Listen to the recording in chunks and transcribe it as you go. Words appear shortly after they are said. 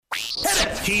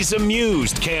He's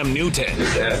amused Cam Newton.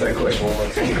 Just ask that question one more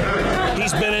time.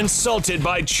 He's been insulted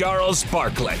by Charles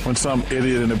Barkley. When some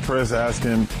idiot in the press asked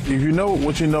him, if you know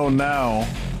what you know now,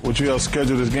 would you have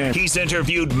scheduled this game? He's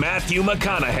interviewed Matthew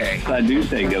McConaughey. I do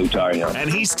say go Tar Heels. And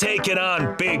he's taken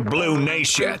on Big Blue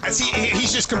Nation.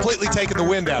 He's just completely taken the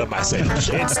wind out of my sails.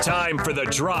 It's time for The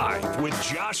Drive with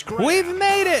Josh Graham. We've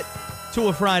made it to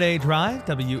a Friday drive.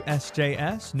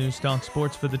 WSJS, News Talk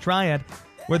Sports for the Triad,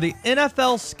 where the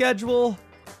NFL schedule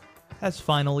has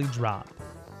finally dropped.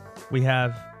 We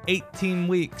have 18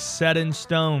 weeks set in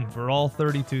stone for all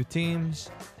 32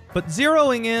 teams, but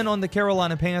zeroing in on the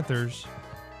Carolina Panthers,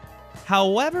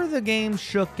 however the game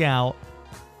shook out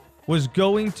was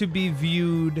going to be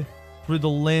viewed through the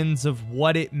lens of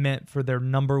what it meant for their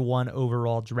number one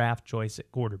overall draft choice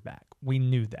at quarterback. We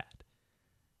knew that.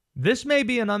 This may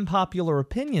be an unpopular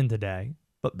opinion today,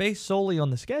 but based solely on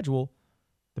the schedule,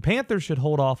 the Panthers should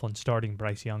hold off on starting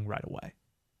Bryce Young right away.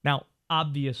 Now,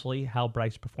 obviously, how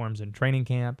Bryce performs in training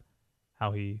camp,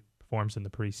 how he performs in the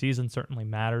preseason certainly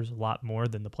matters a lot more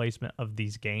than the placement of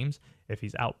these games if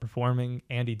he's outperforming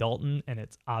Andy Dalton and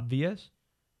it's obvious.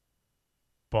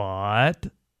 But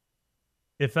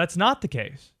if that's not the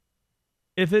case,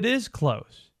 if it is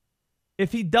close,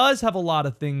 if he does have a lot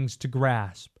of things to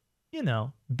grasp,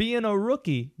 being a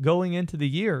rookie going into the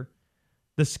year,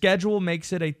 the schedule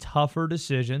makes it a tougher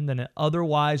decision than it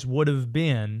otherwise would have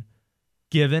been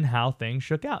given how things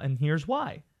shook out. And here's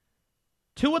why.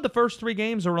 2 of the first 3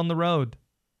 games are on the road.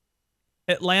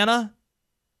 Atlanta,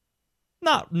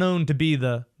 not known to be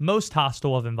the most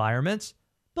hostile of environments.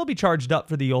 They'll be charged up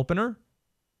for the opener.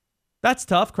 That's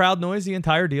tough. Crowd noise, the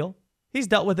entire deal. He's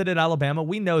dealt with it at Alabama.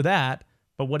 We know that.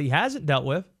 But what he hasn't dealt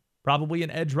with, probably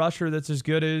an edge rusher that's as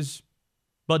good as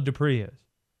Bud Dupree is,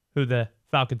 who the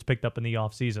Falcons picked up in the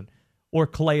offseason, or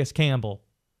Calais Campbell,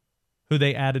 who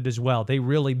they added as well. They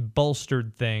really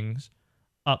bolstered things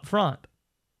up front.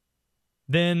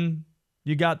 Then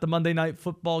you got the Monday Night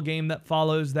Football game that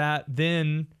follows that.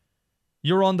 Then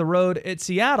you're on the road at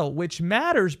Seattle, which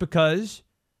matters because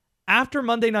after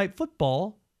Monday Night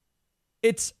Football,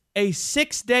 it's a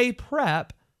 6-day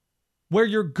prep where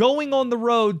you're going on the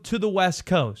road to the West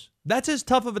Coast. That's as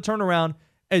tough of a turnaround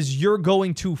as you're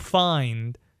going to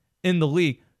find in the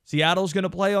league. Seattle's going to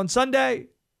play on Sunday,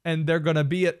 and they're going to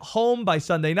be at home by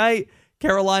Sunday night.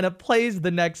 Carolina plays the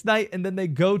next night, and then they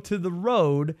go to the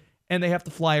road, and they have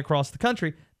to fly across the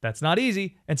country. That's not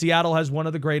easy, and Seattle has one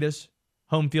of the greatest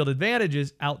home field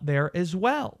advantages out there as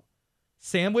well.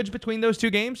 Sandwiched between those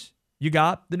 2 games, you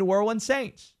got the New Orleans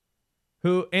Saints,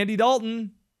 who Andy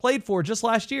Dalton played for just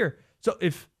last year. So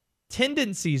if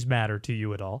tendencies matter to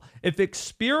you at all, if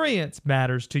experience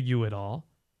matters to you at all,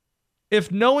 if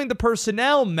knowing the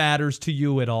personnel matters to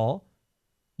you at all,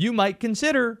 you might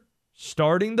consider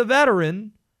starting the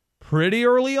veteran pretty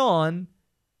early on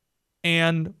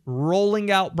and rolling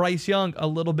out Bryce Young a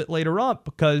little bit later on,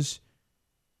 because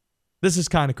this is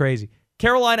kind of crazy.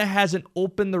 Carolina hasn't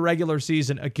opened the regular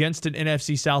season against an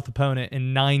NFC South opponent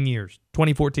in 9 years.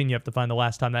 2014, you have to find the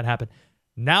last time that happened.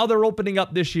 Now they're opening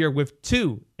up this year with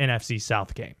 2 NFC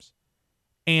South games.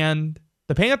 And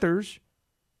the Panthers,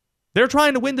 they're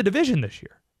trying to win the division this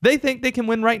year. They think they can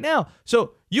win right now.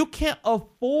 So you can't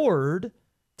afford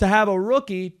to have a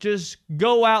rookie just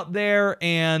go out there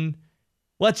and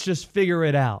let's just figure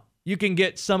it out. You can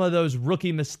get some of those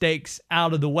rookie mistakes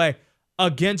out of the way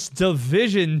against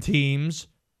division teams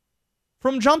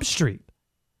from Jump Street.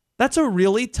 That's a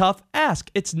really tough ask.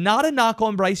 It's not a knock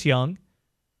on Bryce Young.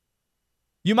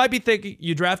 You might be thinking,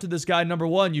 you drafted this guy number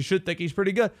 1, you should think he's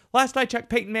pretty good. Last I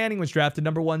checked, Peyton Manning was drafted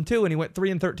number 1 too, and he went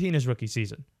 3-13 his rookie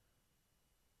season.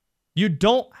 You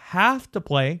don't have to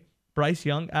play Bryce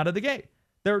Young out of the gate.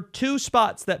 There are 2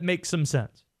 spots that make some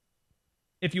sense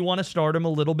if you want to start him a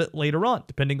little bit later on,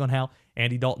 depending on how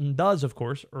Andy Dalton does, of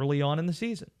course, early on in the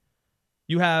season.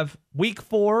 You have week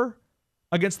 4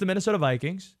 against the Minnesota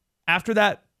Vikings. After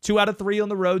that, 2 out of 3 on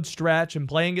the road stretch and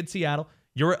playing at Seattle.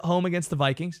 You're at home against the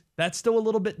Vikings. That's still a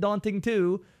little bit daunting,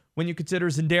 too, when you consider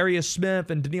Za'Darius Smith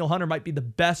and Danielle Hunter might be the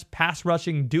best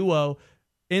pass-rushing duo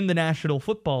in the National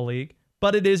Football League.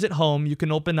 But it is at home. You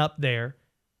can open up there.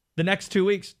 The next 2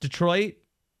 weeks, Detroit,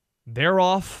 they're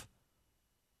off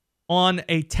on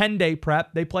a 10-day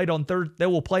prep. They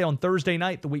will play on Thursday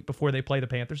night the week before they play the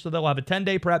Panthers. So they'll have a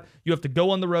 10-day prep. You have to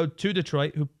go on the road to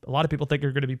Detroit, who a lot of people think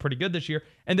are going to be pretty good this year.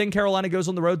 And then Carolina goes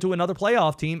on the road to another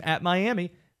playoff team at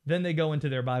Miami. Then they go into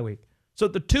their bye week. So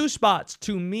the 2 spots,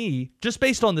 to me, just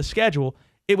based on the schedule,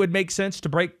 it would make sense to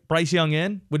break Bryce Young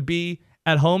in, would be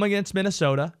at home against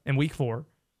Minnesota in week 4,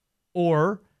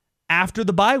 or after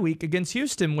the bye week against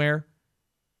Houston, where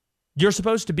You're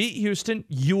supposed to beat Houston.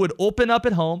 You would open up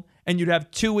at home, and you'd have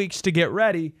 2 weeks to get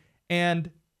ready, and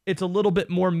it's a little bit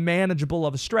more manageable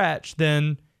of a stretch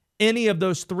than any of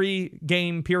those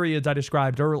 3-game periods I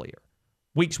described earlier.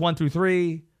 Weeks 1 through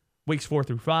 3, weeks 4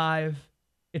 through 5.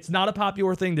 It's not a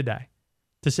popular thing today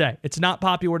to say. It's not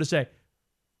popular to say,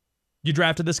 you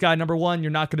drafted this guy number 1,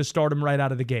 you're not going to start him right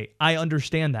out of the gate. I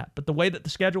understand that. But the way that the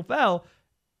schedule fell,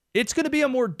 it's going to be a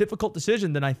more difficult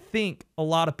decision than I think a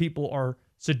lot of people are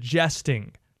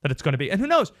suggesting that it's going to be. And who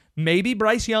knows? Maybe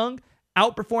Bryce Young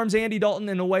outperforms Andy Dalton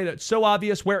in a way that's so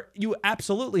obvious where you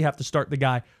absolutely have to start the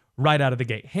guy right out of the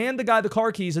gate. Hand the guy the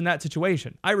car keys in that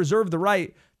situation. I reserve the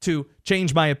right to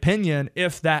change my opinion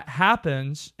if that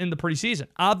happens in the preseason.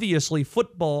 Obviously,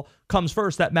 football comes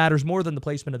first. That matters more than the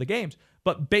placement of the games.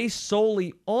 But based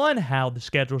solely on how the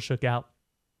schedule shook out,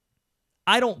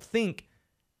 I don't think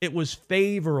it was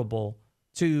favorable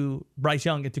to Bryce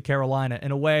Young and to Carolina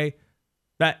in a way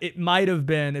that it might have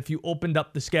been if you opened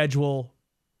up the schedule,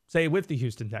 say, with the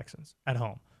Houston Texans at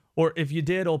home. Or if you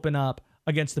did open up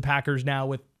against the Packers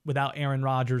now without Aaron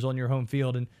Rodgers on your home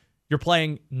field and you're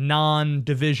playing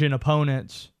non-division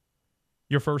opponents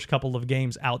your first couple of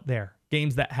games out there.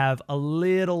 Games that have a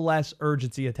little less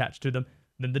urgency attached to them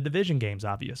than the division games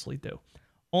obviously do.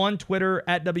 On Twitter,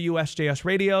 at WSJS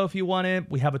Radio if you want it.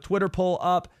 We have a Twitter poll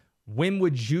up. When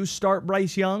would you start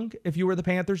Bryce Young if you were the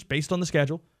Panthers based on the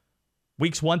schedule?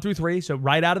 Weeks 1 through 3, so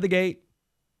right out of the gate.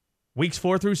 Weeks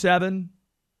 4 through 7.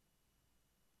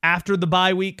 After the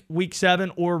bye week, week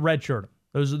 7, or redshirt him.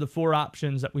 Those are the 4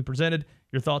 options that we presented.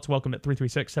 Your thoughts welcome at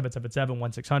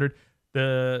 336-777-1600.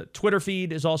 The Twitter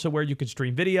feed is also where you can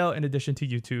stream video in addition to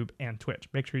YouTube and Twitch.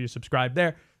 Make sure you subscribe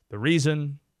there. The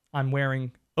reason I'm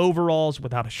wearing overalls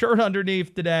without a shirt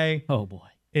underneath today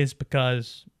is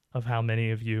because of how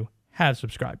many of you have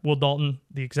subscribed. Will Dalton,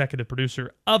 the executive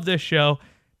producer of this show.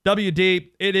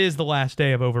 WD, it is the last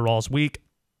day of overalls week,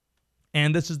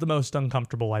 and this is the most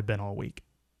uncomfortable I've been all week.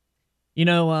 You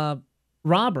know,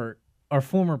 Robert, our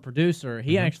former producer,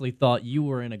 he actually thought you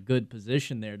were in a good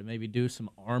position there to maybe do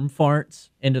some arm farts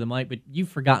into the mic, but you've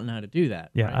forgotten how to do that.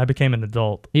 Yeah, right? I became an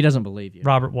adult. He doesn't believe you.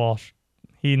 Robert Walsh,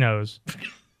 he knows.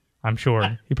 I'm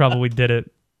sure. He probably did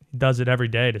it. He does it every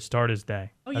day to start his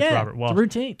day. Oh, That's yeah. Robert Walsh. It's a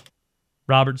routine.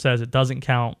 Robert says it doesn't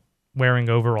count wearing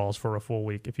overalls for a full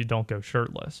week if you don't go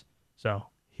shirtless. So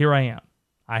here I am.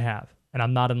 I have. And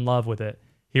I'm not in love with it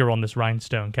here on this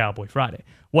Rhinestone Cowboy Friday.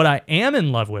 What I am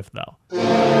in love with, though,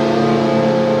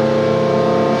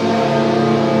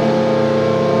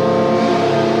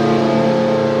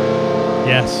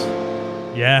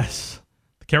 Yes.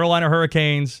 The Carolina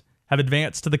Hurricanes have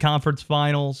advanced to the conference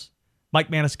finals. Mike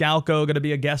Maniscalco going to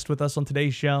be a guest with us on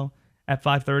today's show at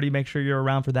 5:30. Make sure you're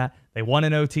around for that. They won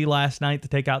in OT last night to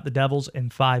take out the Devils in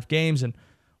 5 games. And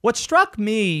what struck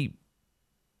me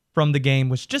from the game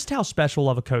was just how special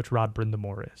of a coach Rod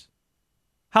Brind'Amour is.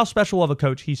 How special of a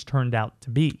coach he's turned out to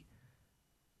be.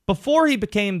 Before he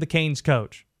became the Canes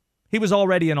coach, he was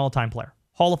already an all-time player.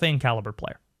 Hall of Fame caliber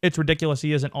player. It's ridiculous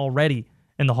he isn't already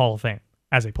in the Hall of Fame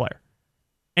as a player.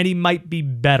 And he might be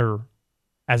better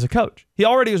as a coach. He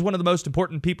already is one of the most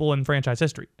important people in franchise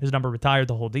history. His number retired,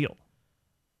 the whole deal.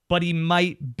 But he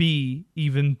might be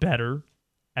even better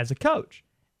as a coach.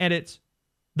 And it's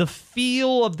the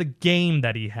feel of the game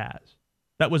that he has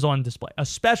that was on display. A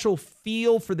special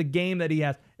feel for the game that he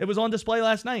has. It was on display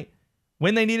last night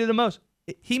when they needed him most.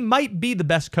 He might be the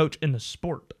best coach in the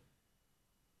sport.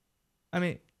 I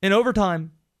mean, in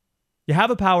overtime, you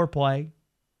have a power play.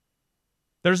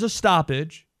 There's a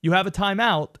stoppage. You have a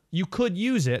timeout. You could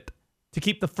use it to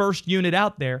keep the first unit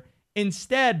out there.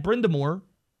 Instead, Brind'Amour,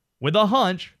 with a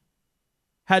hunch,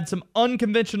 had some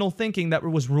unconventional thinking that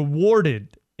was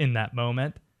rewarded in that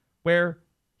moment, where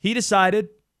he decided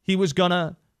he was going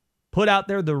to put out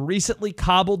there the recently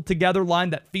cobbled together line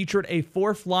that featured a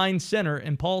 4th line center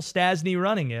and Paul Stastny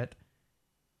running it.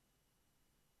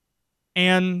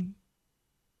 And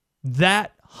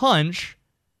that hunch,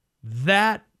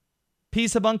 that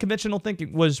piece of unconventional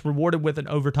thinking was rewarded with an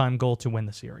overtime goal to win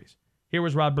the series. Here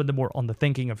was Rod Brind'Amour on the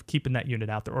thinking of keeping that unit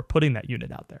out there or putting that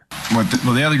unit out there. Well,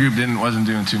 the other group wasn't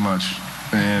doing too much.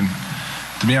 And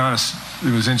to be honest,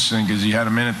 it was interesting because you had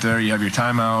a minute there, you have your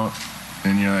timeout,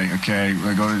 and you're like, okay,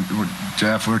 we go to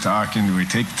Jeff, we're talking, do we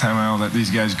take the timeout, let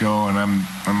these guys go? And I'm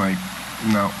like,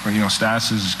 no,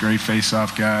 Stats is a great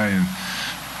face-off guy, and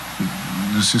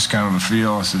it's just kind of a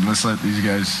feel. I said, let's let these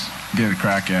guys get a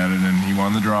crack at it. And he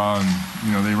won the draw,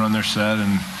 and they run their set,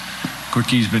 and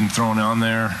Quickie's been thrown on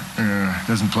there.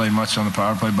 Doesn't play much on the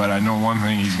power play, but I know one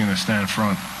thing, he's going to stand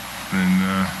front,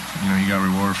 and he got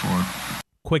rewarded for it.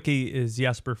 Quickie is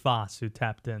Jesper Foss, who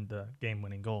tapped in the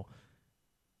game-winning goal.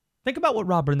 Think about what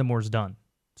Rod Brind'Amour's done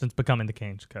since becoming the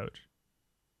Canes coach.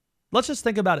 Let's just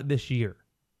think about it this year.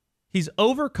 He's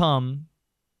overcome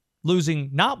losing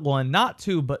not one, not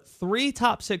two, but 3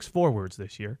 top 6 forwards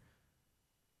this year.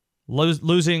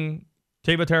 Losing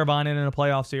Teuvo Teravainen in a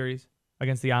playoff series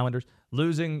against the Islanders,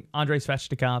 losing Andrei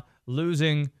Svechnikov,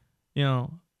 losing,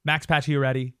 Max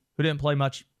Pacioretty, who didn't play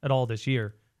much at all this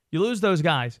year. You lose those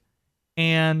guys,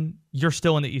 and you're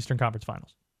still in the Eastern Conference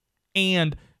Finals.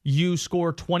 And you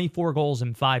score 24 goals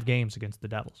in 5 games against the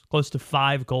Devils, close to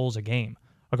 5 goals a game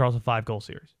across a 5-goal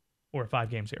series or a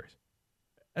 5-game series.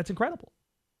 That's incredible.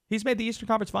 He's made the Eastern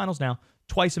Conference Finals now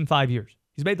twice in 5 years.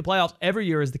 He's made the playoffs every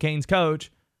year as the Canes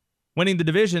coach, winning the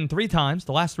division 3 times,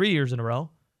 the last 3 years in a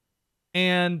row.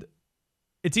 And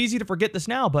it's easy to forget this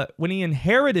now, but when he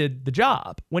inherited the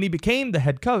job, when he became the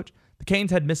head coach, the Canes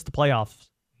had missed the playoffs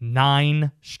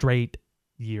 9 straight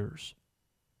years.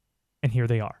 And here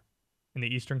they are in the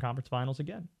Eastern Conference Finals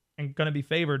again, and going to be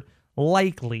favored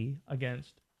likely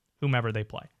against whomever they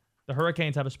play. The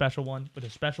Hurricanes have a special one with a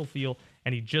special feel,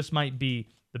 and he just might be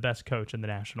the best coach in the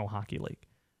National Hockey League.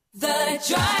 The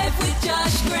Drive with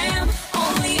Josh Graham,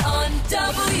 only on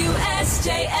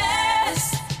WSJS.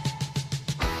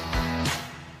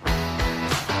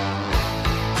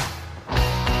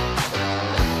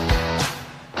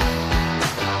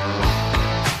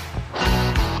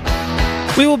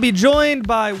 We will be joined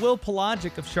by Will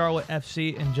Palaszczuk of Charlotte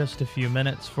FC in just a few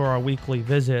minutes for our weekly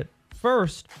visit.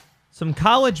 First, some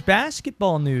college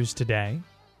basketball news today.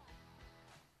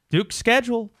 Duke's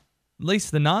schedule, at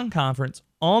least the non-conference,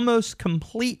 almost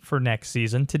complete for next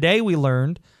season. Today we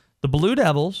learned the Blue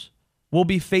Devils will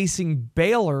be facing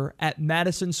Baylor at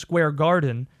Madison Square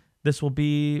Garden. This will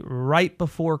be right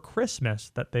before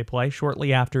Christmas that they play,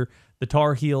 shortly after the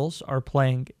Tar Heels are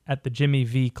playing at the Jimmy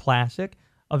V Classic.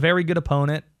 A very good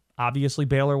opponent. Obviously,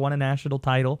 Baylor won a national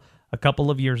title a couple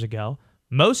of years ago.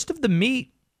 Most of the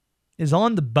meat is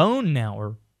on the bone now,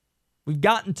 or we've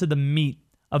gotten to the meat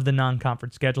of the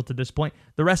non-conference schedule to this point.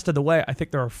 The rest of the way, I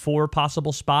think there are 4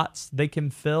 possible spots they can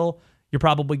fill. You're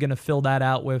probably going to fill that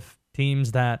out with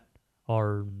teams that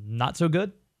are not so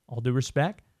good, all due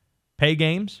respect. Pay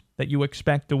games that you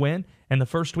expect to win. And the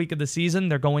first week of the season,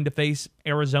 they're going to face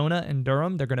Arizona and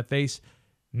Durham. They're going to face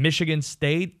Michigan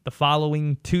State the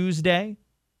following Tuesday.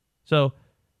 So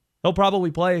they'll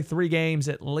probably play 3 games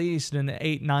at least in an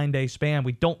 8-9 day span.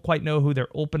 We don't quite know who their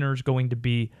opener is going to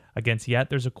be against yet.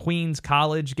 There's a Queens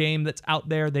College game that's out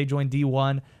there. They joined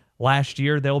D1 last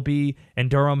year. They'll be in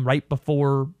Durham right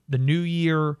before the new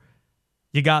year.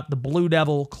 You got the Blue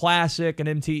Devil Classic and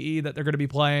MTE that they're going to be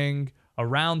playing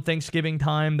around Thanksgiving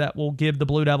time that will give the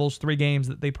Blue Devils 3 games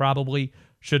that they probably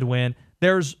should win.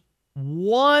 There's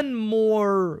one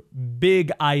more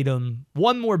big item,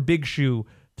 one more big shoe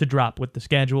to drop with the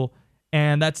schedule,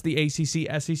 and that's the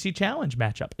ACC-SEC Challenge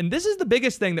matchup. And this is the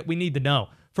biggest thing that we need to know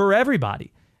for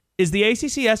everybody. Is the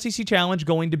ACC-SEC Challenge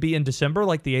going to be in December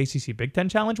like the ACC Big Ten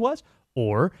Challenge was?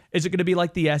 Or is it going to be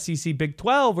like the SEC Big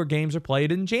 12 where games are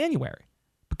played in January?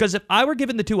 Because if I were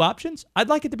given the 2 options, I'd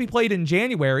like it to be played in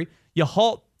January. You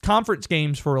halt conference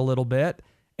games for a little bit,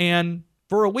 and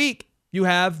for a week, you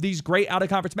have these great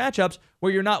out-of-conference matchups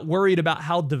where you're not worried about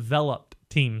how developed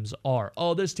teams are.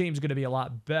 Oh, this team's going to be a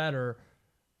lot better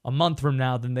a month from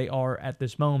now than they are at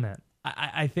this moment.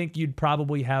 I think you'd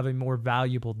probably have a more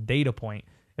valuable data point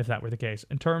if that were the case.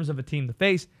 In terms of a team to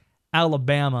face,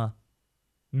 Alabama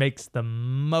makes the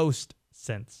most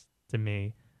sense to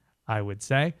me, I would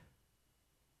say.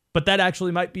 But that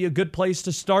actually might be a good place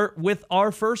to start with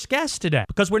our first guest today,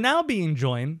 because we're now being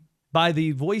joined by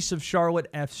the voice of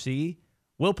Charlotte FC,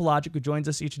 Will Palaszczuk, who joins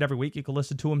us each and every week. You can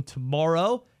listen to him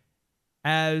tomorrow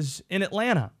as in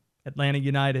Atlanta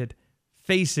United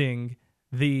facing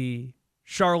the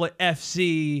Charlotte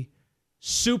FC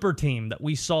super team that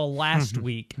we saw last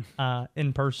week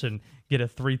in person get a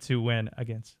 3-2 win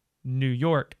against New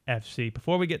York FC.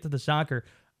 Before we get to the soccer,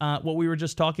 what we were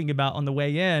just talking about on the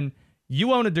way in,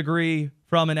 you own a degree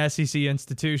from an SEC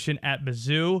institution at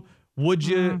Mizzou.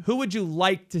 Who would you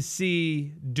like to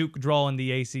see Duke draw in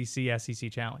the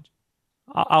ACC-SEC Challenge?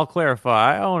 I'll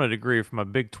clarify. I own a degree from a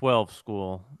Big 12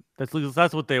 school.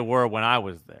 That's what they were when I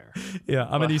was there. Yeah,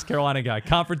 I'm an East Carolina guy.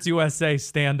 Conference USA,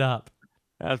 stand up.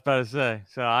 I was about to say.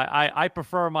 So I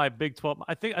prefer my Big 12.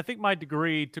 I think my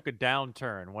degree took a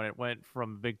downturn when it went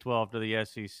from Big 12 to the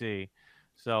SEC.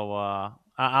 So I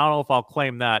don't know if I'll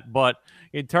claim that. But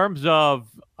in terms of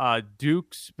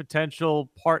Duke's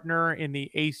potential partner in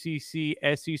the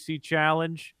ACC-SEC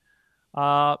Challenge,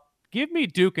 give me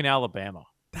Duke and Alabama.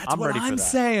 That's what I'm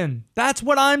saying. That's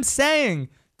what I'm saying.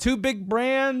 2 big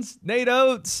brands, Nate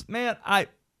Oates. Man,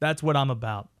 that's what I'm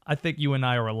about. I think you and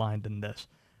I are aligned in this.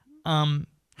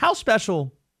 How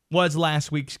special was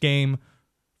last week's game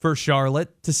for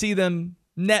Charlotte to see them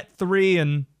net 3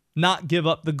 and not give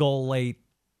up the goal late?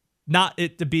 Not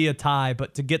it to be a tie,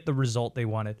 but to get the result they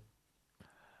wanted.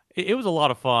 It was a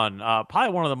lot of fun.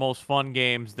 Probably one of the most fun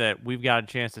games that we've got a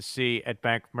chance to see at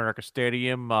Bank of America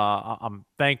Stadium. I'm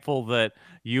thankful that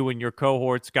you and your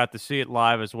cohorts got to see it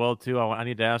live as well, too. I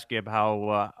need to ask you about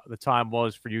how the time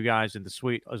was for you guys in the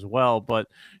suite as well. But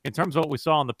in terms of what we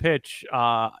saw on the pitch,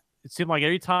 it seemed like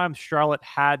every time Charlotte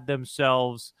had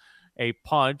themselves a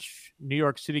punch, New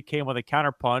York City came with a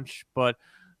counterpunch, but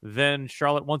then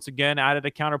Charlotte once again added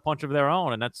a counterpunch of their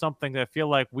own. And that's something that I feel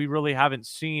like we really haven't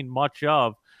seen much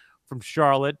of from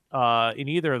Charlotte in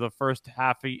either of the first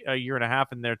a year and a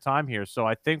half in their time here. So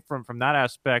I think from that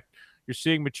aspect, you're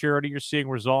seeing maturity, you're seeing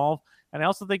resolve, and I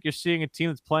also think you're seeing a team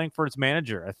that's playing for its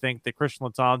manager. I think that Christian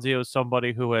Lattanzio is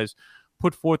somebody who has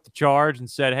put forth the charge and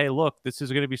said, hey, look, this is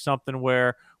going to be something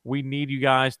where we need you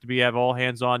guys to have all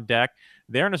hands on deck.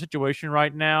 They're in a situation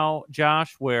right now,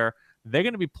 Josh, where they're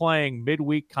going to be playing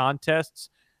midweek contests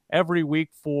every week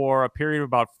for a period of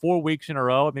about 4 weeks in a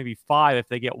row, maybe 5 if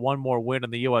they get one more win in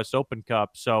the U.S. Open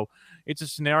Cup. So it's a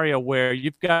scenario where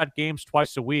you've got games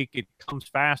twice a week. It comes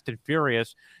fast and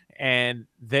furious, and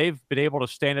they've been able to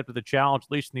stand up to the challenge,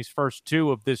 at least in these first 2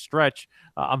 of this stretch.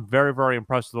 I'm very, very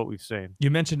impressed with what we've seen.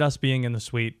 You mentioned us being in the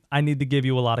suite. I need to give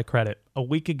you a lot of credit. A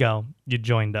week ago, you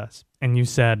joined us, and you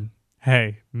said,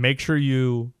 hey, make sure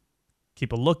you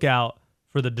keep a lookout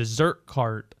for the dessert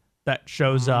cart that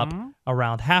shows up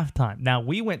around halftime. Now,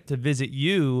 we went to visit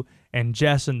you and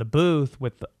Jess in the booth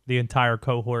with the entire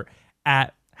cohort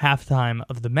at halftime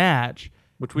of the match.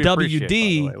 Which we appreciate, by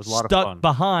the way. It was a lot of fun. Stuck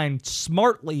behind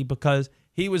smartly because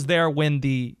he was there when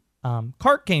the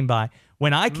cart came by.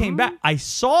 When I came back, I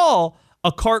saw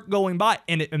a cart going by,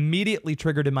 and it immediately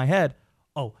triggered in my head,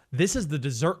 oh, this is the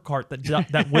dessert cart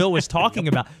that Will was talking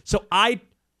about. So I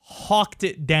hawked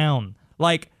it down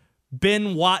like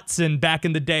Ben Watson back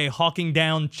in the day hawking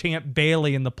down Champ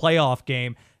Bailey in the playoff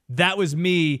game. That was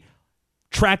me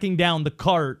tracking down the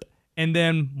cart, and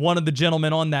then one of the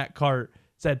gentlemen on that cart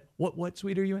said, what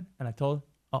suite are you in? And I told him,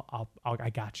 oh, I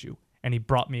got you. And he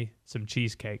brought me some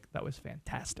cheesecake. That was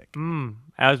fantastic.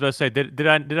 I was about to say, did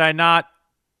I not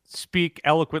speak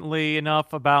eloquently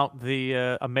enough about the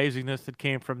amazingness that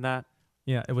came from that?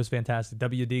 Yeah, it was fantastic.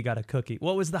 WD got a cookie.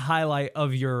 What was the highlight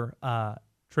of your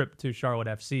trip to Charlotte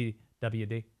FC,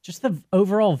 WD? Just the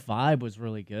overall vibe was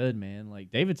really good, man.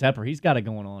 Like David Tepper, he's got it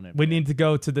going on. We need to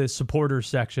go to the supporters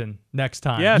section next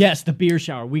time. Yes, the beer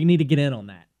shower. We need to get in on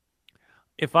that.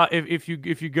 If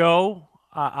you go,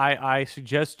 I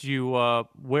suggest you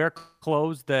wear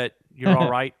clothes that you're all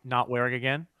right not wearing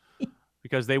again,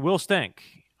 because they will stink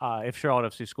if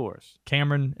Charlotte FC scores.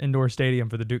 Cameron Indoor Stadium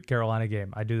for the Duke Carolina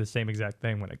game. I do the same exact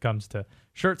thing when it comes to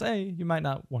shirts. Hey, you might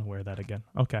not want to wear that again.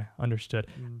 Okay, understood.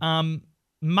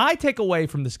 My takeaway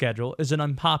from the schedule is an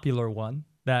unpopular one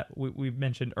that we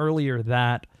mentioned earlier,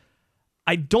 that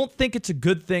I don't think it's a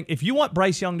good thing. If you want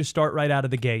Bryce Young to start right out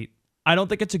of the gate, I don't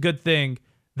think it's a good thing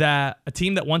that a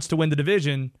team that wants to win the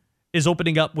division is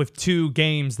opening up with 2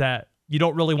 games that you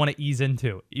don't really want to ease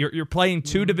into. You're playing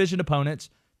 2 division opponents.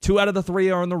 2 out of the 3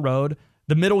 are on the road.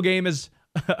 The middle game is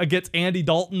against Andy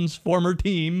Dalton's former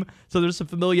team, so there's some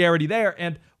familiarity there.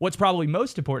 And what's probably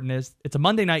most important is it's a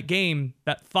Monday night game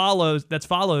that's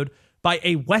followed by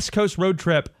a West Coast road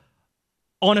trip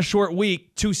on a short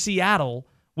week to Seattle,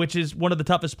 which is one of the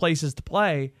toughest places to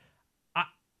play.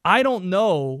 I don't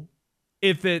know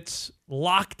if it's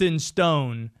locked in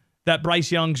stone that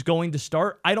Bryce Young's going to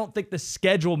start. I don't think the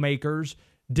schedule makers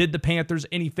did the Panthers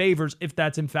any favors if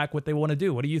that's in fact what they want to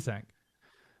do. What do you think?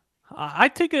 I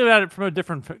think about it from a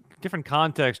different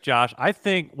context, Josh. I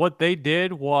think what they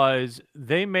did was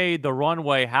they made the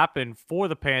runway happen for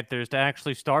the Panthers to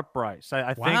actually start Bryce.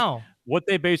 I think what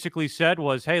they basically said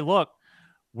was, hey, look,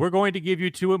 we're going to give you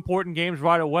 2 important games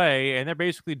right away. And they're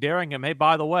basically daring him, hey,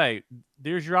 by the way,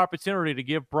 there's your opportunity to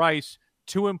give Bryce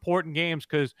 2 important games,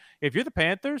 because if you're the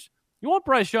Panthers, you want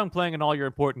Bryce Young playing in all your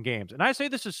important games. And I say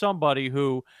this as somebody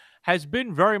who has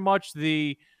been very much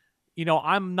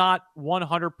I'm not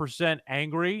 100%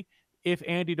 angry if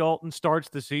Andy Dalton starts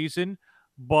the season,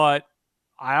 but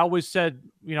I always said,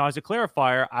 as a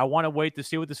clarifier, I want to wait to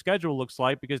see what the schedule looks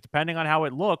like, because depending on how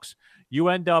it looks, you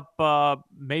end up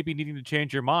maybe needing to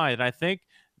change your mind. And I think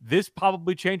this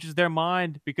probably changes their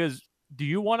mind, because do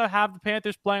you want to have the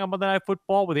Panthers playing on Monday Night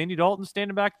Football with Andy Dalton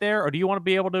standing back there, or do you want to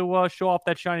be able to show off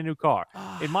that shiny new car?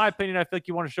 In my opinion, I feel like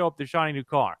you want to show up the shiny new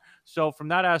car. So from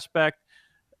that aspect,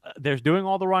 they're doing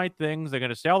all the right things. They're going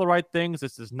to say all the right things.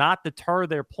 This does not deter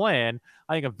their plan.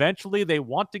 I think eventually they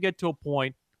want to get to a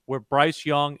point where Bryce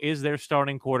Young is their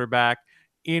starting quarterback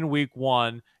in week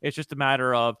 1. It's just a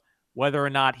matter of whether or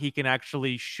not he can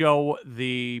actually show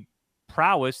the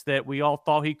prowess that we all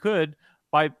thought he could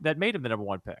that made him the number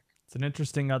 1 pick. It's an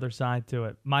interesting other side to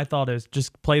it. My thought is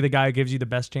just play the guy who gives you the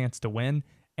best chance to win.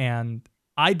 And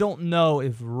I don't know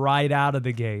if right out of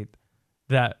the gate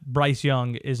that Bryce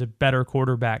Young is a better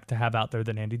quarterback to have out there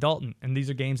than Andy Dalton. And these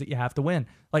are games that you have to win.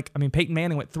 Peyton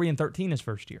Manning went 3-13 his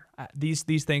first year. These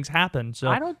things happen. So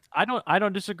I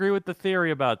don't disagree with the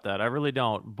theory about that. I really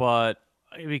don't. But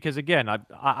because again,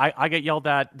 I get yelled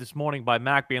at this morning by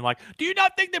Mac being like, "Do you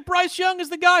not think that Bryce Young is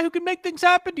the guy who can make things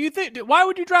happen? Why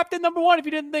would you draft him number 1 if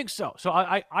you didn't think so?" So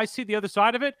I see the other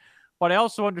side of it, but I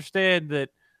also understand that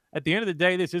at the end of the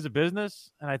day, this is a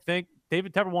business, and I think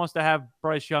David Tepper wants to have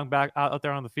Bryce Young back out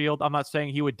there on the field. I'm not saying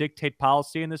he would dictate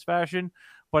policy in this fashion,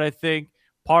 but I think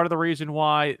part of the reason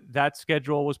why that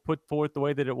schedule was put forth the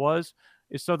way that it was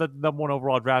is so that the number 1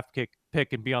 overall draft pick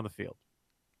can be on the field.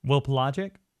 Will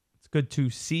Palaszczuk, it's good to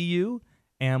see you,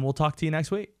 and we'll talk to you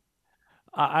next week.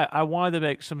 I wanted to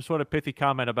make some sort of pithy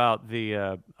comment about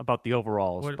the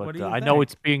overalls, what do you I think? know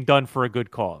it's being done for a good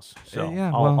cause, so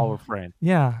I'll refrain.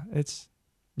 Yeah, it's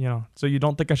so you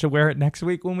don't think I should wear it next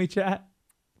week when we chat?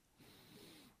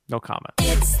 No comment.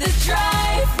 It's The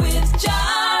Drive with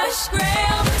Josh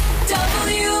Graham,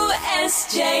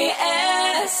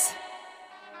 WSJS.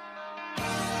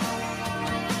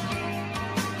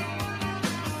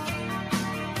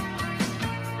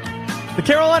 The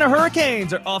Carolina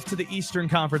Hurricanes are off to the Eastern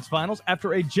Conference Finals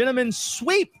after a gentleman's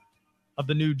sweep of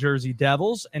the New Jersey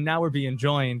Devils, and now we're being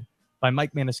joined by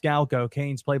Mike Maniscalco,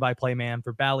 Canes play-by-play man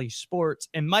for Bally Sports.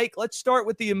 And Mike, let's start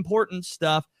with the important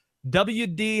stuff.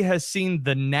 WD has seen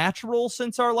The Natural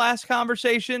since our last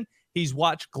conversation. He's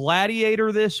watched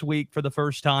Gladiator this week for the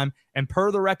first time, and per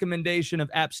the recommendation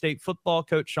of App State football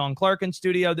coach Sean Clark in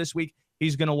studio this week,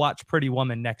 he's going to watch Pretty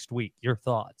Woman next week. Your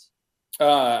thoughts?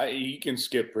 You can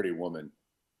skip Pretty Woman.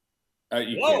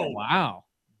 Wow.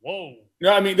 Whoa.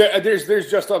 No, I mean,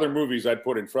 there's just other movies I'd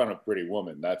put in front of Pretty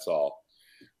Woman. That's all.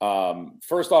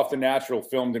 First off, The Natural,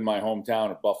 filmed in my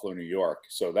hometown of Buffalo, New York.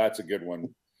 So that's a good one.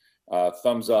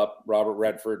 Thumbs up. Robert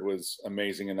Redford was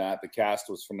amazing in that. The cast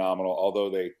was phenomenal, although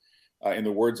they, in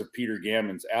the words of Peter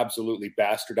Gammons, absolutely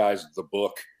bastardized the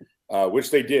book, which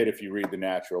they did if you read The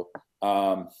Natural.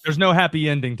 There's no happy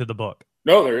ending to the book.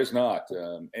 No, there is not.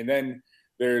 And then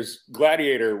there's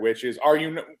Gladiator, which is,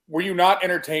 were you not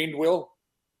entertained, Will?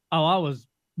 Oh, I was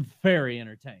very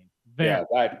entertained. Very. Yeah,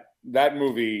 that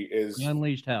movie is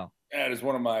Unleashed Hell. That is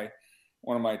one of my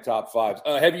top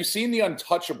 5s. Have you seen The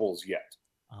Untouchables yet?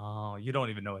 Oh, you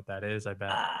don't even know what that is, I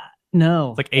bet.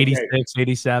 No. It's like 86,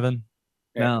 87.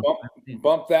 Yeah, No.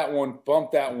 bump that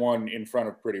one in front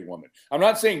of Pretty Woman. I'm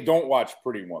not saying don't watch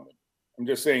Pretty Woman. I'm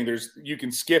just saying you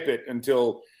can skip it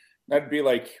until that'd be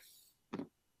like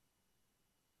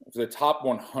the top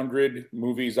 100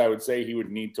 movies I would say he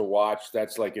would need to watch.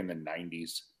 That's like in the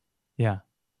 90s. Yeah.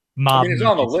 I mean, it's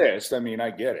on the list. I mean,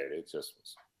 I get it.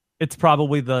 It's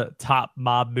probably the top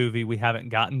mob movie we haven't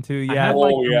gotten to yet.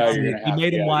 We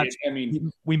made him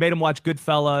watch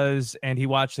Goodfellas, and he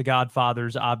watched The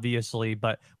Godfathers, obviously,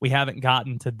 but we haven't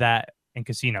gotten to that and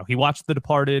Casino. He watched The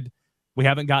Departed. We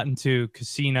haven't gotten to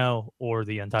Casino or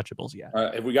The Untouchables yet.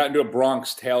 Have we gotten to A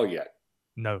Bronx Tale yet?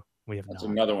 No, we have not. That's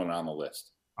another one on the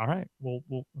list. All right. Well,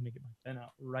 let me get my pen out.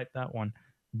 Write that one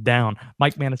down.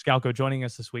 Mike Maniscalco joining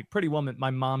us this week. Pretty Woman, my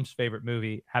mom's favorite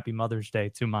movie. Happy Mother's Day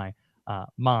to my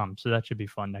mom. So that should be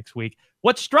fun next week.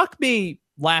 What struck me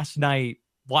last night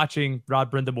watching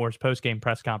Rod Brind'Amour's post-game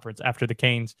press conference after the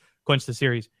Canes clinched the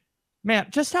series, man,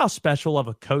 just how special of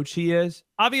a coach he is.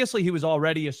 Obviously, he was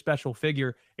already a special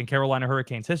figure in Carolina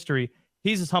Hurricanes history.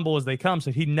 He's as humble as they come, so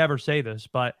he'd never say this,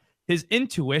 but his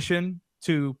intuition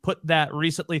to put that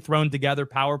recently thrown together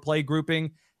power play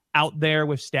grouping out there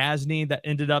with Stasny that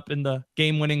ended up in the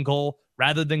game-winning goal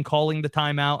rather than calling the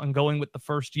timeout and going with the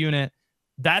first unit,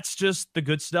 that's just the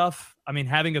good stuff. I mean,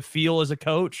 having a feel as a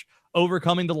coach,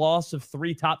 overcoming the loss of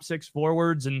 3 top 6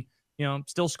 forwards and,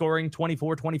 still scoring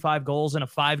 24, 25 goals in a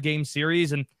 5-game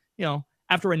series. And,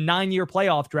 after a 9-year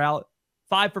playoff drought,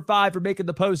 5 for 5 for making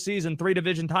the postseason, 3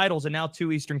 division titles, and now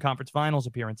 2 Eastern Conference Finals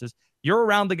appearances. You're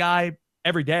around the guy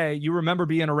every day. You remember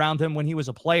being around him when he was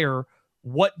a player.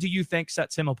 What do you think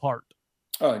sets him apart?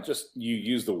 You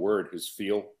use the word, his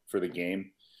feel for the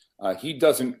game. He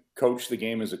doesn't coach the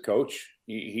game as a coach.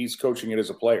 He's coaching it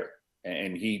as a player,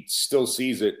 and he still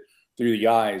sees it through the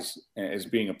eyes as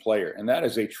being a player. And that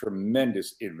is a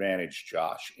tremendous advantage,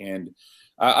 Josh. And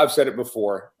I've said it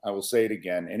before. I will say it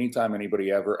again. Anytime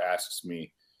anybody ever asks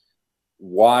me,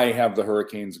 why have the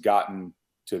Hurricanes gotten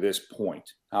to this point?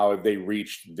 How have they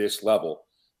reached this level?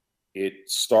 it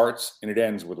starts and it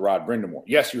ends with Rod Brind'Amour.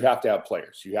 Yes, you have to have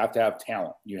players. You have to have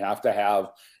talent. You have to have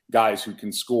guys who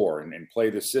can score and play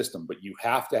the system, but you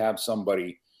have to have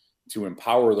somebody to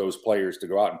empower those players to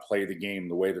go out and play the game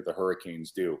the way that the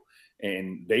Hurricanes do.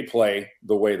 And they play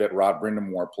the way that Rod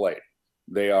Brind'Amour played.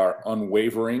 They are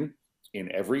unwavering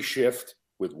in every shift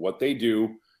with what they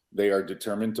do. They are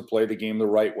determined to play the game the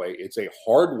right way. It's a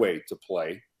hard way to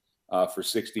play for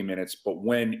 60 minutes, but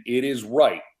when it is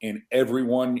right and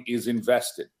everyone is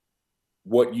invested,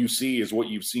 what you see is what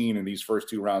you've seen in these first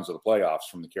 2 rounds of the playoffs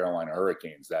from the Carolina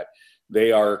Hurricanes, that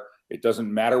they are, it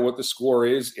doesn't matter what the score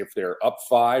is. If they're up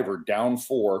 5 or down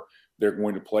 4, they're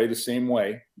going to play the same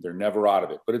way. They're never out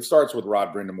of it. But it starts with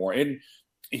Rod Brind'Amour, and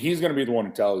he's going to be the one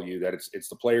to tell you that it's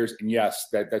the players. And yes,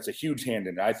 that's a huge hand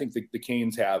in it. I think the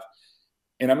Canes have,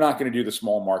 and I'm not going to do the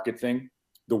small market thing.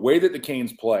 The way that the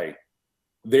Canes play,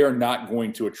 they are not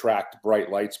going to attract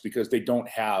bright lights because they don't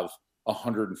have a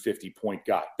 150-point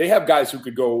guy. They have guys who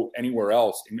could go anywhere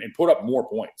else and put up more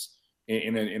points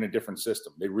in a different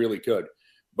system. They really could,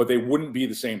 but they wouldn't be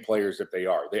the same players that they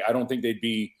are. I don't think they'd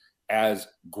be as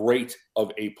great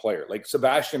of a player. Like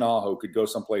Sebastian Aho could go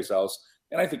someplace else,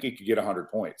 and I think he could get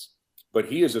 100 points. But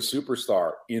he is a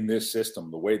superstar in this system,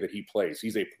 the way that he plays.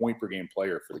 He's a point-per-game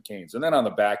player for the Canes. And then on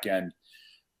the back end,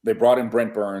 they brought in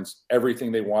Brent Burns,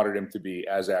 everything they wanted him to be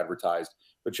as advertised.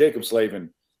 But Jacob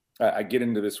Slavin, I get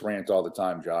into this rant all the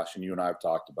time, Josh, and you and I have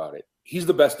talked about it. He's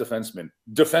the best defenseman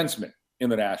in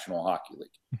the National Hockey League.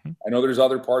 Mm-hmm. I know there's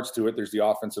other parts to it. There's the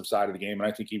offensive side of the game, and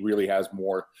I think he really has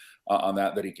more on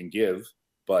that he can give.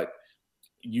 But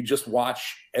you just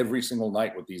watch every single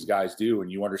night what these guys do,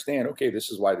 and you understand, okay,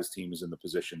 this is why this team is in the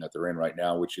position that they're in right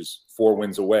now, which is 4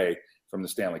 wins away from the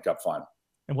Stanley Cup final.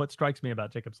 And what strikes me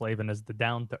about Jacob Slavin is the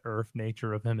down-to-earth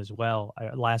nature of him as well.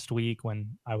 Last week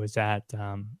when I was at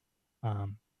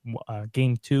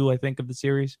game 2, I think, of the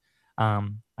series,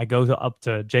 I go up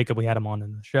to Jacob. We had him on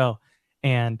in the show,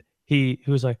 and he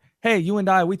was like, hey, you and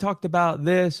I, we talked about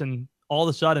this, and all of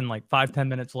a sudden, like 5-10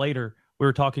 minutes later, we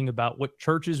were talking about what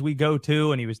churches we go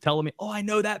to, and he was telling me, oh, I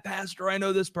know that pastor, I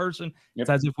know this person. Yep. It's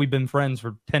as if we've been friends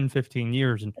for 10-15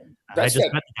 years, and I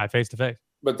just met the guy face to face.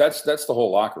 But that's the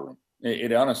whole locker room.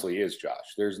 It honestly is,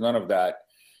 Josh. There's none of that,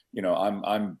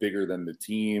 I'm bigger than the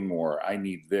team, or I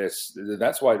need this.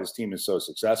 That's why this team is so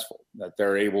successful, that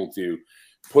they're able to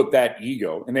put that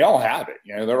ego, and they all have it.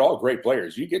 They're all great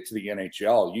players. You get to the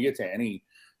NHL, you get to any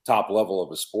top level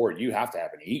of a sport, you have to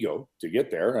have an ego to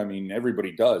get there. I mean,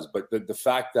 everybody does. But the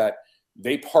fact that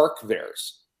they park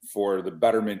theirs for the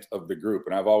betterment of the group,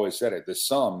 and I've always said it, the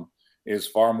sum is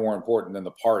far more important than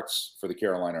the parts for the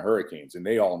Carolina Hurricanes, and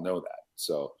they all know that.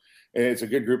 So it's a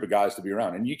good group of guys to be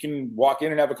around. And you can walk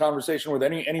in and have a conversation with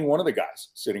any one of the guys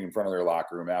sitting in front of their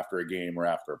locker room after a game or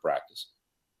after a practice.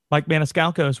 Mike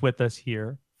Maniscalco is with us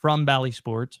here from Bally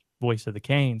Sports, voice of the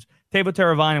Canes. Teuvo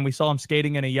Teravainen, we saw him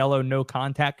skating in a yellow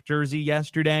no-contact jersey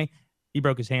yesterday. He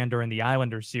broke his hand during the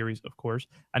Islanders series, of course.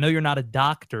 I know you're not a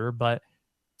doctor, but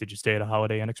did you stay at a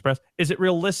Holiday Inn Express? Is it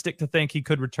realistic to think he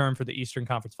could return for the Eastern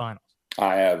Conference Finals?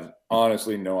 I have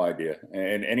honestly no idea.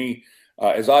 And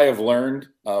as I have learned,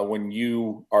 when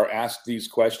you are asked these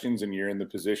questions and you're in the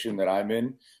position that I'm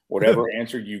in, whatever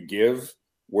answer you give,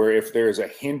 where if there's a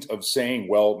hint of saying,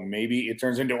 well, maybe it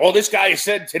turns into, oh, this guy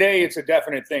said today it's a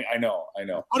definite thing. I know.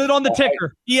 Put it on the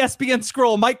ticker. ESPN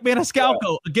scroll. Mike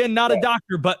Maniscalco. Again, not a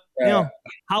doctor, but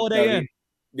Holiday Inn.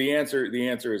 The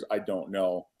answer is I don't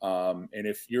know. And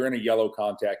if you're in a yellow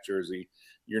contact jersey,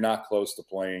 you're not close to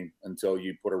playing until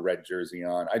you put a red jersey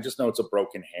on. I just know it's a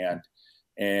broken hand.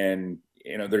 And,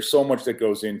 there's so much that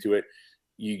goes into it.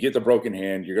 You get the broken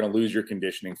hand, you're going to lose your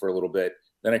conditioning for a little bit.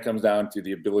 Then it comes down to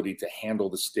the ability to handle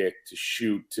the stick, to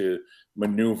shoot, to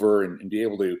maneuver, and be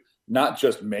able to not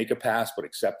just make a pass, but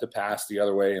accept a pass the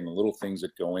other way, and the little things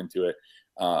that go into it.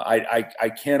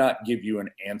 I cannot give you an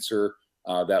answer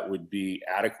that would be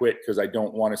adequate, because I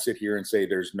don't want to sit here and say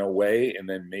there's no way, and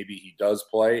then maybe he does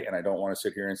play, and I don't want to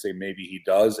sit here and say maybe he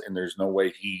does, and there's no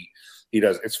way he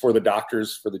does. It's for the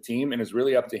doctors, for the team, and it's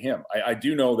really up to him. I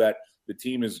do know that the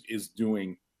team is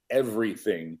doing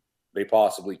everything they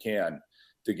possibly can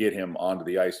to get him onto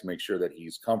the ice to make sure that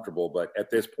he's comfortable. But at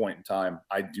this point in time,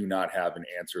 I do not have an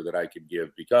answer that I could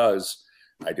give, because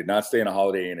I did not stay in a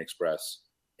Holiday Inn Express.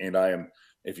 And I am,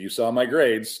 if you saw my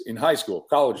grades in high school,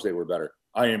 college, they were better.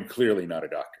 I am clearly not a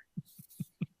doctor.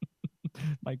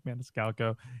 Mike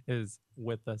Maniscalco is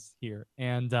with us here.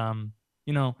 And,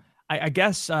 I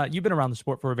guess you've been around the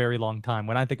sport for a very long time.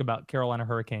 When I think about Carolina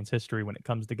Hurricanes history when it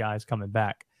comes to guys coming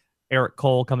back, Eric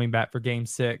Cole coming back for Game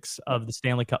 6 of the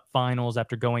Stanley Cup Finals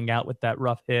after going out with that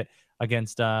rough hit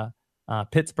against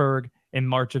Pittsburgh in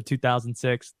March of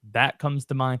 2006. That comes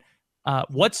to mind.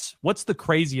 What's the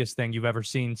craziest thing you've ever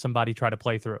seen somebody try to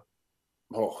play through?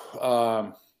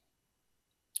 In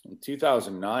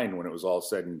 2009, when it was all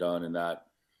said and done in that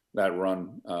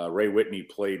run, Ray Whitney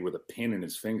played with a pin in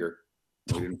his finger.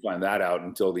 We didn't find that out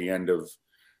until the end of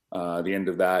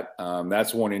that.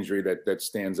 That's one injury that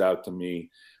stands out to me.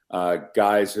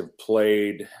 Guys have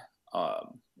played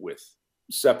with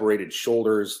separated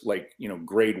shoulders, like,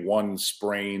 grade 1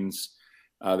 sprains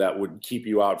that would keep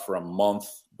you out for a month,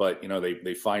 but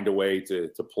they find a way to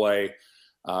play.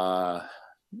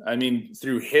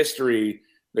 Through history,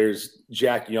 there's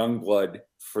Jack Youngblood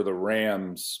for the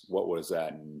Rams. What was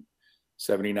that, in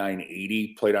 79,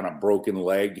 80? Played on a broken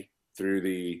leg through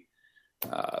the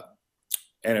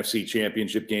NFC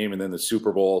Championship game and then the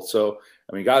Super Bowl. So,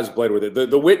 guys played with it.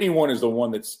 The Whitney one is the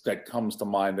one that comes to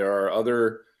mind. There are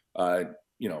other,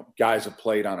 guys have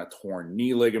played on a torn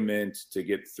knee ligament to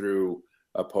get through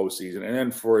a postseason. And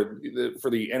then for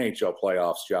the NHL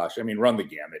playoffs, Josh, run the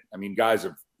gamut. Guys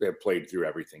have played through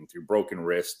everything, through broken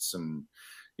wrists and,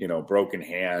 broken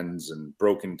hands and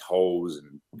broken toes.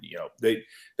 And,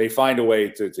 they find a way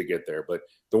to get there. But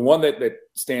the one that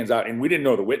stands out, and we didn't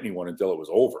know the Whitney one until it was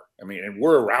over. And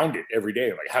we're around it every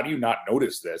day. Like, how do you not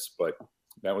notice this? But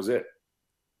that was it.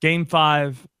 Game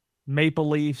 5, Maple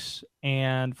Leafs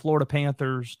and Florida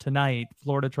Panthers tonight.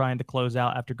 Florida trying to close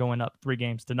out after going up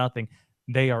 3-0.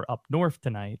 They are up north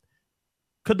tonight.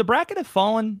 Could the bracket have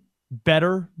fallen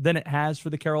better than it has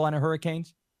for the Carolina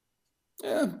Hurricanes?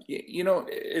 Yeah,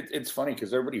 it's funny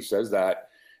because everybody says that.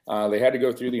 They had to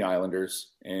go through the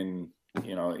Islanders, and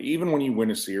even when you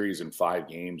win a series in 5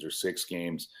 games or 6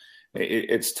 games,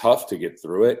 it's tough to get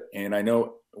through it. And I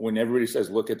know when everybody says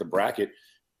look at the bracket,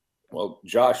 well,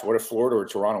 Josh, what if Florida or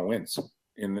Toronto wins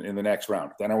in the next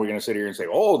round? Then are we going to sit here and say,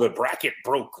 oh, the bracket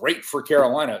broke great for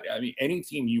Carolina? Any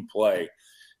team you play,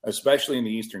 especially in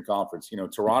the Eastern Conference,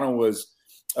 Toronto was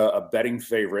a betting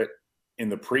favorite in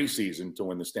the preseason to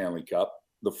win the Stanley Cup.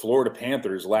 The Florida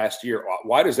Panthers last year,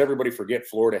 why does everybody forget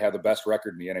Florida had the best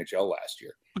record in the NHL last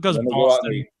year? Because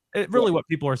Boston. What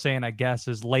people are saying, I guess,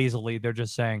 is lazily they're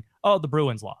just saying, "Oh, the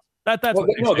Bruins lost." That's well,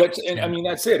 no. That's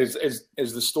it.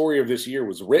 As the story of this year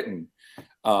was written,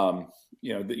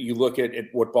 you look at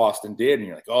what Boston did, and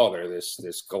you're like, "Oh, they're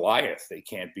this Goliath. They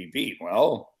can't be beat."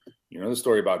 Well, the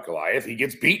story about Goliath. He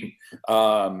gets beaten.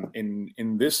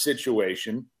 In this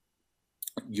situation,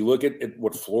 you look at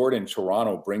what Florida and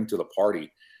Toronto bring to the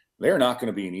party. They're not going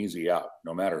to be an easy out,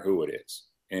 no matter who it is.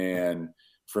 And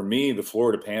for me, the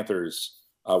Florida Panthers,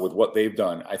 with what they've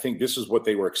done, I think this is what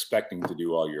they were expecting to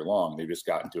do all year long. They've just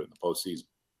gotten to it in the postseason.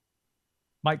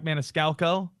 Mike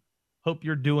Maniscalco, hope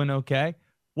you're doing okay.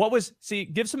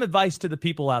 Give some advice to the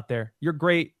people out there. You're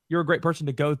great. You're a great person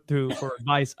to go to for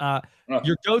advice.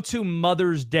 Your go-to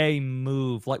Mother's Day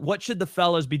move. Like, what should the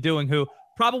fellas be doing who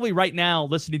probably right now,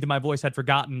 listening to my voice, had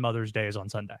forgotten Mother's Day is on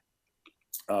Sunday?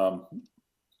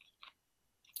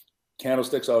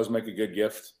 Candlesticks always make a good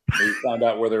gift. You find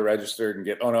out where they're registered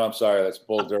and oh no, I'm sorry, that's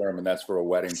Bull Durham, and that's for a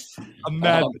wedding. I'm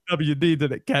mad WD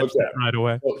didn't catch that right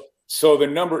away. So the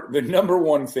number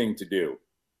one thing to do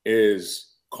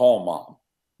is call mom.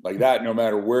 Like that, no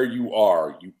matter where you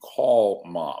are, you call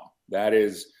mom. That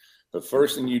is the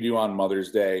first thing you do on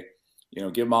Mother's Day.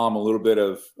 Give mom a little bit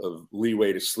of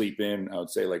leeway to sleep in. I would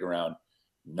say like around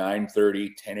 9:30,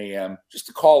 10 a.m. just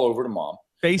to call over to mom.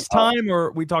 FaceTime, or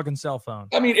are we talking cell phone?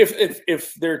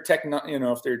 If they're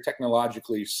if they're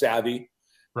technologically savvy,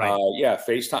 right?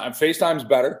 FaceTime. FaceTime's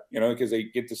better, because they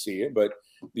get to see you. But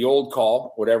the old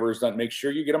call, whatever is done, make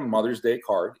sure you get a Mother's Day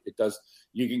card. It does.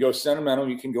 You can go sentimental,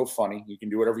 you can go funny, you can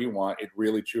do whatever you want. It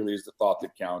really, truly is the thought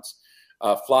that counts.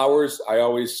 Flowers, I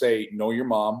always say, know your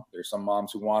mom. There's some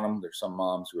moms who want them. There's some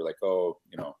moms who are like, oh,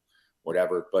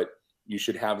 whatever. But you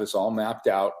should have this all mapped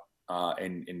out.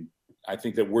 And I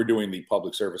think that we're doing the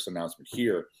public service announcement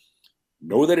here.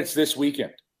 Know that it's this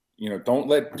weekend. Don't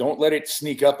let it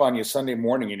sneak up on you Sunday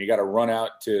morning and you got to run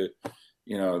out to,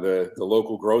 the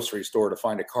local grocery store to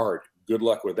find a card. Good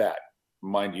luck with that.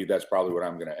 Mind you, that's probably what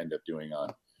I'm going to end up doing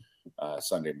on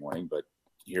Sunday morning. But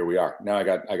here we are. Now I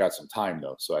got some time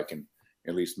though, so I can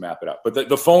at least map it out. But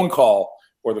the phone call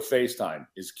or the FaceTime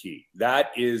is key.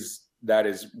 That is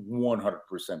 100%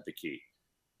 the key,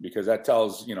 because that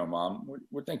tells, mom,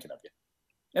 we're thinking of you.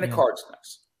 And a card's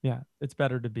nice. Yeah, it's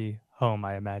better to be home,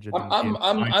 I imagine. I'm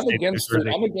against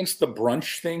the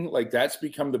brunch thing. Like, that's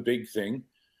become the big thing.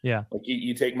 Yeah. Like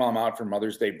you take mom out for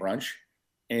Mother's Day brunch,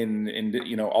 and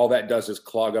all that does is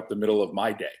clog up the middle of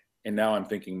my day. And now I'm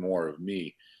thinking more of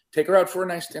me. Take her out for a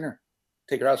nice dinner.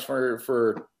 Take her out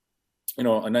for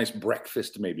a nice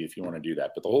breakfast, maybe, if you want to do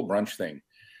that. But the whole brunch thing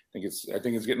I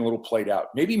think it's getting a little played out.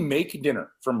 Maybe make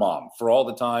dinner for mom for all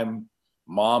the time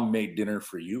mom made dinner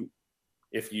for you,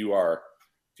 if you're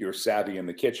savvy in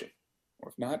the kitchen. Or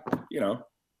if not,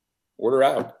 order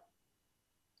out.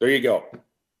 There you go.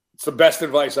 It's the best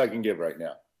advice I can give right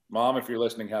now. Mom, if you're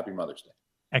listening, happy Mother's Day.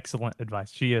 Excellent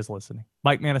advice. She is listening.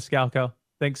 Mike Maniscalco,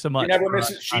 thanks so much.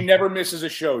 She never misses a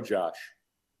show, Josh.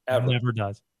 Ever. Never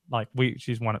does. Like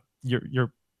she's one of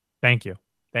your. Thank you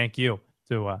to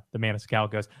the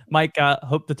Maniscalcos. Mike,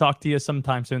 hope to talk to you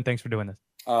sometime soon. Thanks for doing this.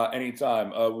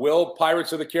 Anytime. Will,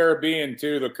 Pirates of the Caribbean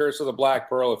too, The Curse of the Black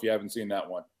Pearl, if you haven't seen that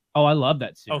one. Oh, I love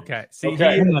that series. Okay. See,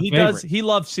 he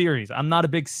loves series. I'm not a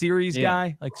big series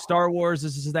guy. Like Star Wars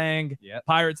is his thing. Yep.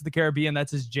 Pirates of the Caribbean,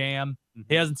 that's his jam. Mm-hmm.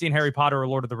 He hasn't seen Harry Potter or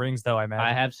Lord of the Rings, though, I imagine.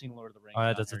 I have seen Lord of the Rings. Oh,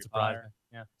 that doesn't surprise me.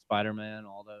 Yeah. Spider-Man,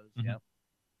 all those. Mm-hmm.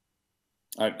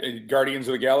 Yeah. Guardians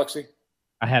of the Galaxy?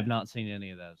 I have not seen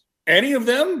any of those. Any of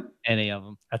them? Any of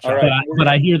them. That's all right. right. But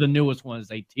I hear the newest one is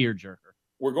a tearjerker.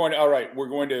 We're going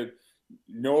to,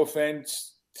 no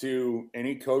offense to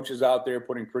any coaches out there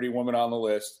putting Pretty Woman on the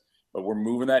list, but we're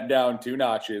moving that down 2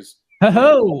 notches.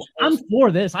 Oh, I'm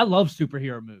for this. I love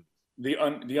superhero movies. The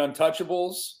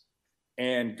Untouchables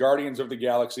and Guardians of the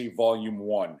Galaxy Volume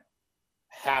 1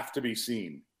 have to be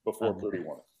seen before Pretty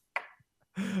Woman.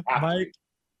 Mike,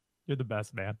 you're the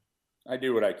best, man. I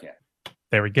do what I can.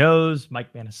 There he goes.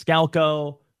 Mike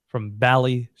Maniscalco from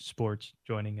Valley Sports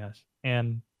joining us.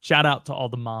 And shout out to all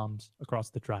the moms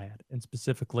across the Triad, and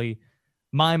specifically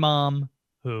my mom,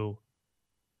 who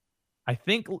I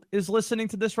think is listening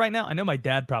to this right now. I know my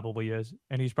dad probably is,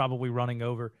 and he's probably running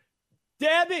over.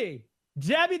 Debbie,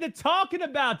 they're talking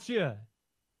about you.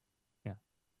 Yeah,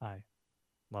 I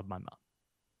love my mom.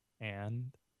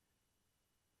 And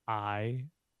I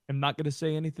am not going to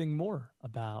say anything more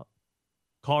about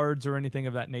cards or anything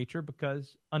of that nature,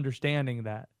 because understanding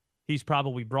that he's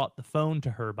probably brought the phone to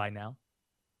her by now.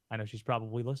 I know she's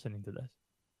probably listening to this,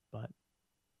 but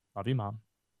love you, Mom.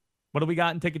 What do we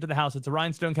got in Ticket to the House? It's a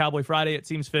Rhinestone Cowboy Friday. It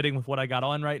seems fitting with what I got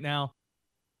on right now.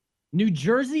 New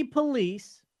Jersey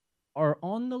police are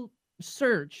on the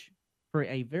search for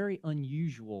a very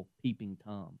unusual peeping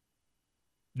Tom.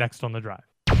 Next on The Drive.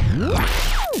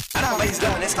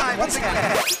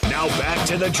 Now back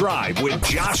to The Drive with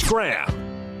Josh Graham.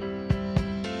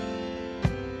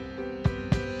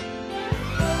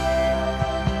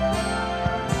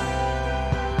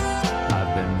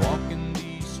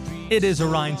 It is a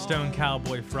Rhinestone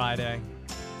Cowboy Friday.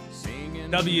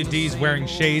 WD's wearing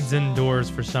shades indoors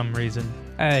for some reason.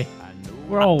 Hey,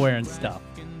 we're all wearing stuff.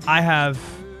 I have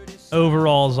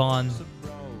overalls on.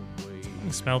 Let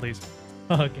me smell these.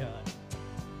 Oh, God.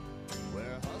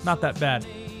 Not that bad.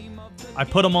 I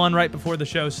put them on right before the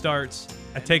show starts.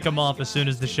 I take them off as soon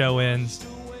as the show ends.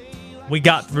 We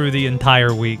got through the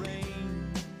entire week.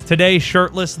 Today,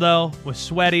 shirtless, though, was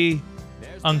sweaty,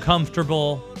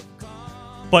 uncomfortable,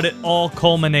 but it all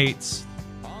culminates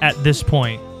at this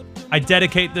point. I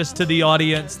dedicate this to the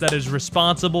audience that is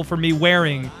responsible for me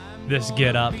wearing this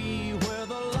getup.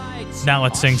 Now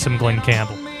let's sing some Glenn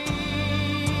Campbell.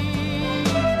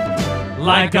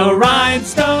 Like a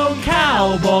rhinestone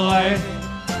cowboy,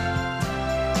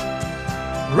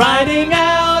 riding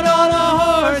out on a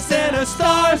horse in a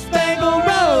star-spangled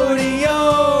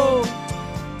rodeo.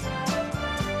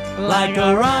 Like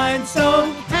a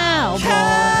rhinestone cowboy,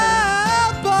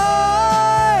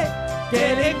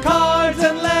 getting cards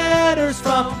and letters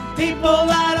from people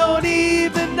I don't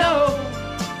even know,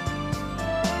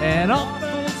 and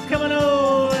offers coming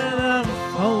over the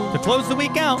phone. To close the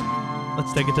week out,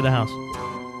 let's take it to the house.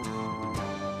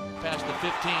 Past the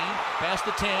 15, past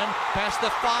the 10, past the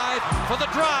 5 for the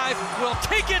drive. We'll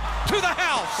take it to the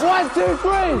house. 1, 2, 3.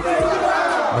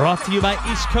 Brought to you by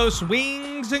East Coast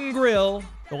Wings and Grill.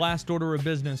 The last order of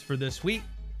business for this week.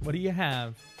 What do you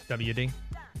have, WD?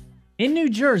 In New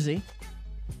Jersey,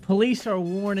 police are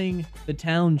warning the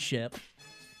township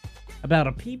about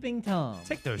a peeping Tom.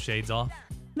 Take those shades off.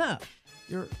 No.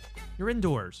 You're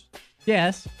indoors.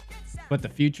 Yes, but the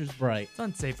future's bright. It's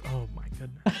unsafe. Oh, my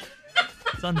goodness.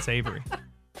 It's unsavory.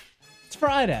 It's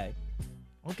Friday.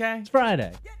 Okay. It's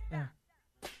Friday. Yeah.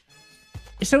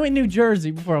 So in New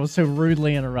Jersey, before I was so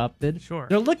rudely interrupted, sure,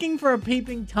 they're looking for a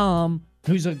peeping Tom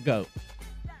who's a goat.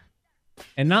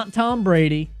 And not Tom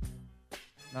Brady.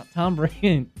 Not Tom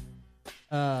Brady.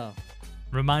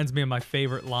 Reminds me of my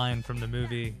favorite line from the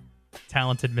movie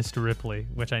Talented Mr. Ripley,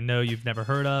 which I know you've never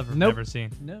heard of or never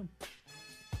seen. No.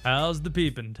 How's the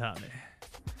peeping, Tommy?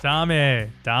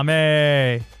 Tommy.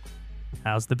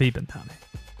 How's the peeping, Tommy?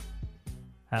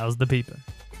 How's the peeping?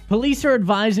 Police are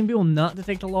advising people not to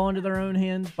take the law into their own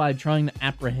hands by trying to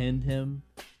apprehend him.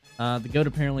 The goat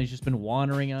apparently has just been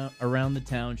wandering around the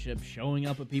township, showing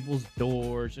up at people's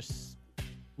doors, just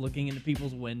looking into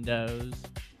people's windows.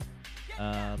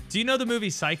 Do you know the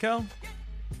movie Psycho?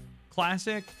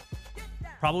 Classic.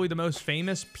 Probably the most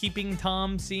famous Peeping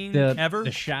Tom scene ever.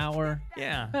 The shower.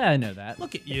 Yeah. I know that.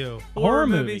 Look at you. Horror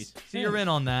movies. So you're in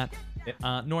on that.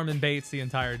 Norman Bates, the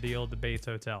entire deal, the Bates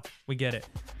Hotel. We get it.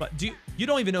 But you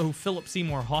don't even know who Philip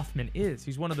Seymour Hoffman is.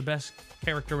 He's one of the best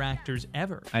character actors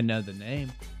ever. I know the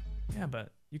name. Yeah, but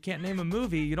you can't name a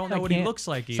movie. You don't know what he looks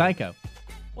like either. Psycho.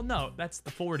 Well, no, that's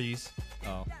the 40s.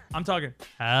 Oh. I'm talking,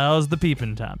 how's the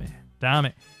peeping, Tommy?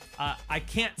 Tommy. I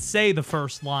can't say the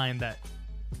first line that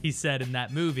he said in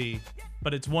that movie,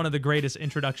 but it's one of the greatest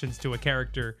introductions to a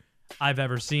character I've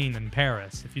ever seen in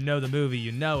Paris. If you know the movie,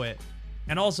 you know it.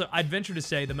 And also, I'd venture to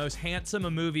say the most handsome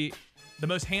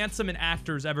an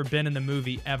actor's ever been in the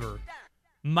movie ever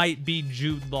might be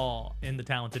Jude Law in The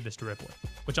Talented Mr. Ripley,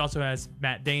 which also has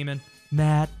Matt Damon,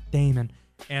 and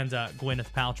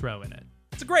Gwyneth Paltrow in it.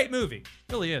 It's a great movie.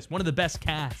 It really is. One of the best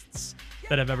casts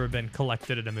that have ever been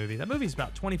collected in a movie. That movie's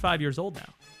about 25 years old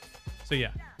now. So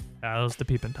yeah, how's the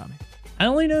peeping, Tommy? I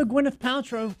only know Gwyneth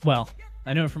Paltrow. Well,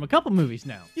 I know her from a couple movies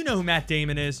now. You know who Matt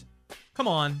Damon is. Come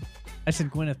on. I said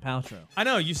Gwyneth Paltrow. I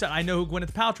know. You said I know who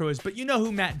Gwyneth Paltrow is, but you know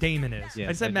who Matt Damon is. Yes,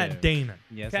 I said I Matt do. Damon.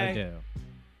 Yes, okay? I do.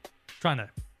 Trying to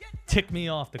tick me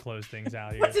off to close things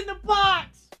out here. What's in the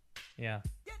box? Yeah.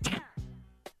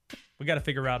 We got to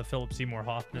figure out a Philip Seymour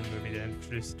Hoffman movie to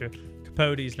introduce to.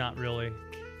 Capote's not really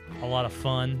a lot of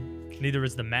fun. Neither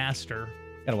is The Master.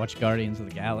 Gotta watch Guardians of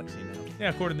the Galaxy now. Yeah,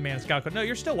 according to Maniscalco. No,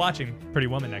 you're still watching Pretty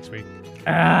Woman next week.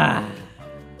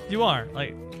 You are.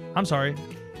 I'm sorry.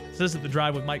 This isn't The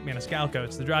Drive with Mike Maniscalco.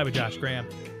 It's The Drive with Josh Graham.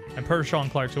 And per Sean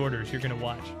Clark's orders, you're going to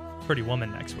watch Pretty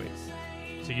Woman next week.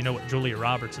 So you know what Julia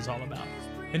Roberts is all about.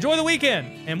 Enjoy the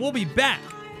weekend, and we'll be back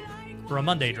for a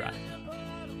Monday Drive.